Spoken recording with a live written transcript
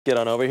Get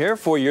on over here.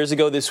 4 years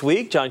ago this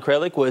week, John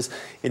Kralik was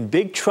in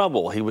big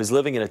trouble. He was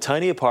living in a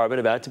tiny apartment,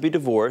 about to be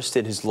divorced,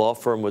 and his law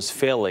firm was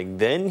failing.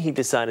 Then he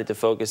decided to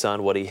focus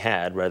on what he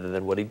had rather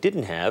than what he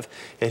didn't have,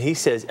 and he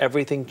says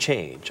everything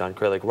changed. John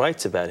Kralik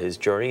writes about his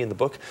journey in the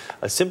book,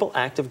 A Simple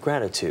Act of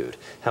Gratitude,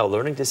 How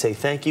Learning to Say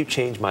Thank You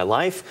Changed My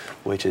Life,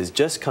 which has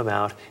just come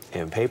out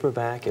in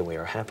paperback, and we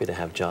are happy to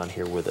have John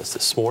here with us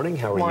this morning.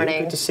 How are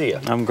you? Good to see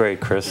you. I'm great,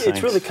 Chris.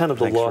 It's really kind of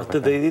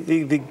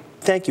the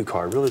thank you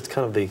card. Really, it's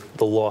kind of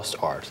the lost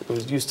art. It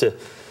was used to,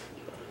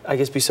 I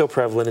guess, be so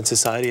prevalent in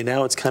society, and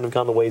now it's kind of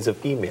gone the ways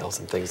of emails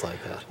and things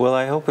like that. Well,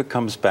 I hope it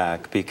comes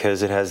back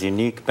because it has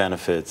unique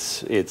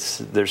benefits.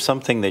 There's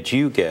something that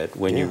you get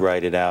when you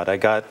write it out. I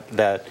got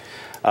that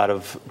out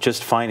of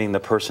just finding the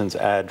person's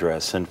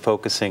address and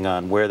focusing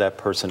on where that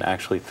person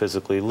actually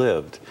physically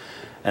lived,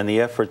 and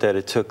the effort that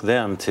it took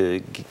them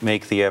to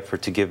make the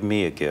effort to give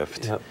me a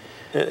gift. Yep.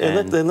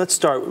 And let's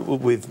start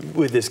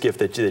with this gift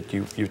that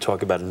you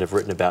talk about and have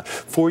written about.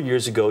 4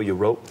 years ago, you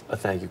wrote a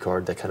thank you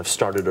card that kind of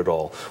started it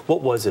all.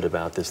 What was it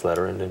about this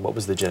letter, and what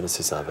was the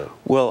genesis of it?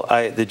 Well,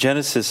 the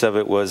genesis of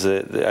it was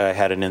that I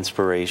had an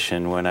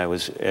inspiration when I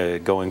was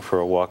going for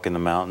a walk in the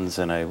mountains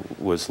and I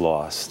was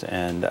lost.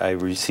 And I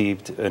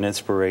received an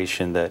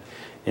inspiration that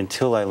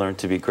until I learned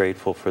to be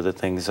grateful for the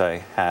things I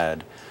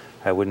had,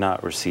 I would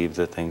not receive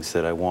the things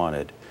that I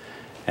wanted.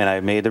 And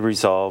I made the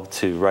resolve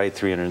to write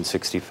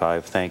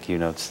 365 thank you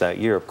notes that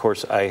year. Of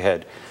course, I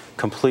had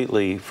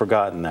completely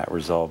forgotten that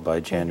resolve by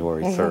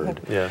January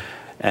 3rd.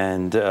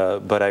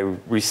 But I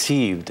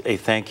received a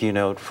thank you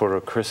note for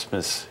a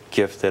Christmas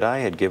gift that I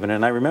had given.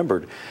 And I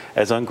remembered,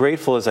 as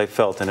ungrateful as I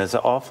felt and as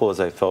awful as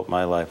I felt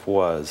my life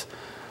was,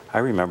 I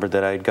remembered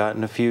that I had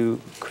gotten a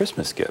few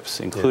Christmas gifts,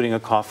 including a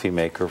coffee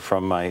maker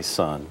from my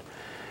son.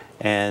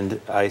 And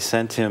I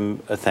sent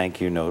him a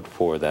thank you note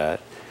for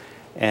that.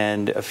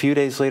 And a few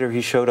days later,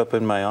 he showed up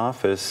in my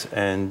office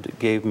and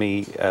gave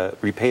me,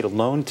 repaid a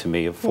loan to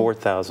me of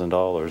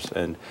 $4,000.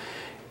 And,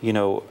 you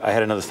know, I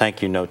had another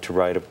thank you note to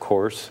write, of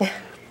course.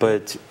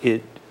 But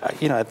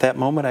at that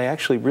moment, I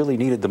actually really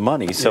needed the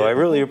money. So I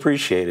really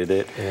appreciated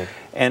it.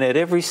 And at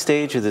every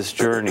stage of this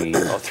journey,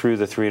 through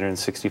the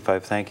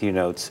 365 thank you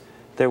notes,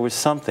 there was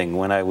something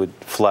when I would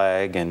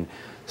flag and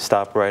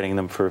stop writing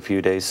them for a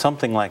few days,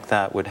 something like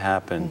that would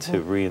happen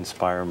to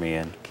re-inspire me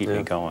and keep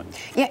me going.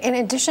 Yeah, in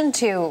addition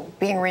to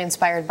being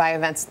re-inspired by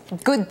events,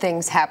 good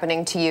things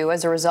happening to you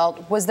as a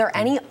result, was there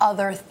any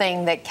other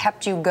thing that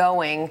kept you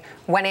going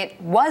when it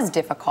was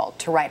difficult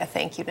to write a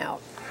thank you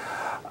note?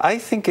 I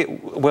think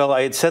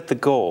I had set the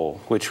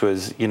goal, which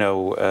was,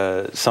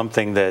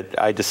 something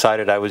that I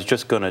decided I was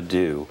just going to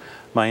do.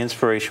 My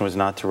inspiration was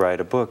not to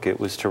write a book, it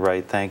was to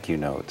write thank you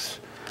notes.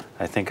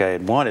 I think I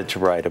had wanted to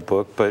write a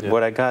book, but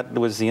what I got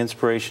was the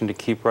inspiration to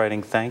keep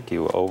writing thank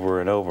you over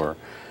and over.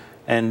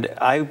 And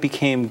I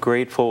became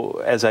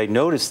grateful as I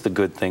noticed the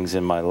good things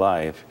in my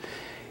life.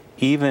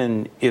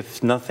 Even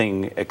if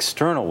nothing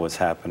external was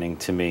happening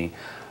to me,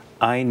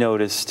 I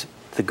noticed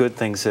the good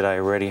things that I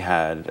already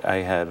had. I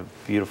had a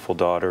beautiful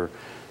daughter,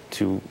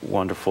 2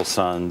 wonderful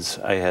sons.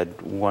 I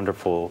had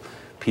wonderful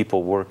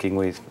people working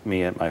with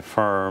me at my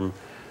firm,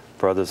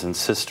 brothers and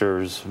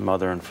sisters,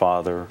 mother and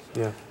father.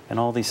 And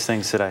all these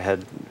things that I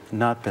had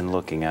not been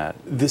looking at.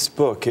 This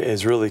book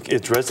is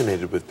it's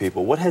resonated with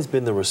people. What has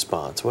been the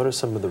response? What are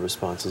some of the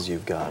responses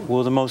you've got?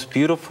 Well, the most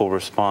beautiful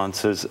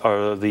responses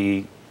are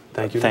the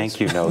thank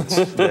you notes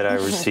that I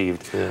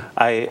received.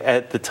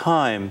 At the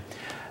time,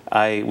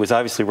 I was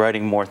obviously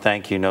writing more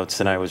thank you notes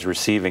than I was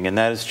receiving, and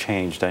that has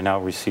changed. I now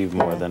receive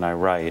more than I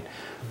write.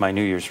 My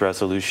New Year's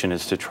resolution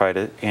is to try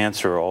to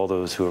answer all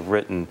those who have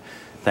written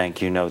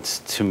thank you notes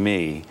to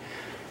me.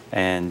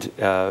 And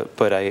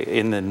but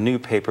in the new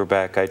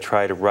paperback, I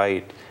try to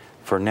write,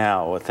 for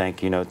now, a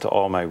thank you note to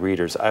all my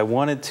readers. I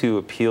wanted to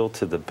appeal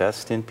to the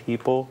best in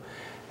people,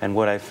 and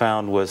what I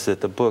found was that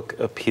the book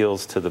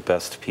appeals to the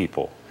best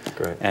people.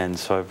 Great. And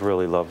so I've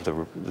really loved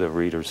the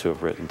readers who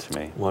have written to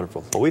me.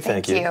 Wonderful. Well, we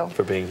thank you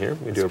for being here.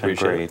 We do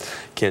appreciate it.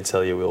 Can't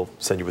tell you we'll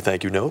send you a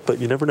thank you note, but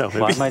you never know.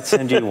 Well, I might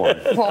send you one.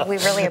 Well, we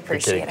really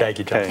appreciate it. Thank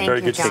you, John. Okay.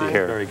 Very good to see you.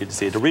 Very good to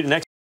see you. To read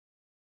an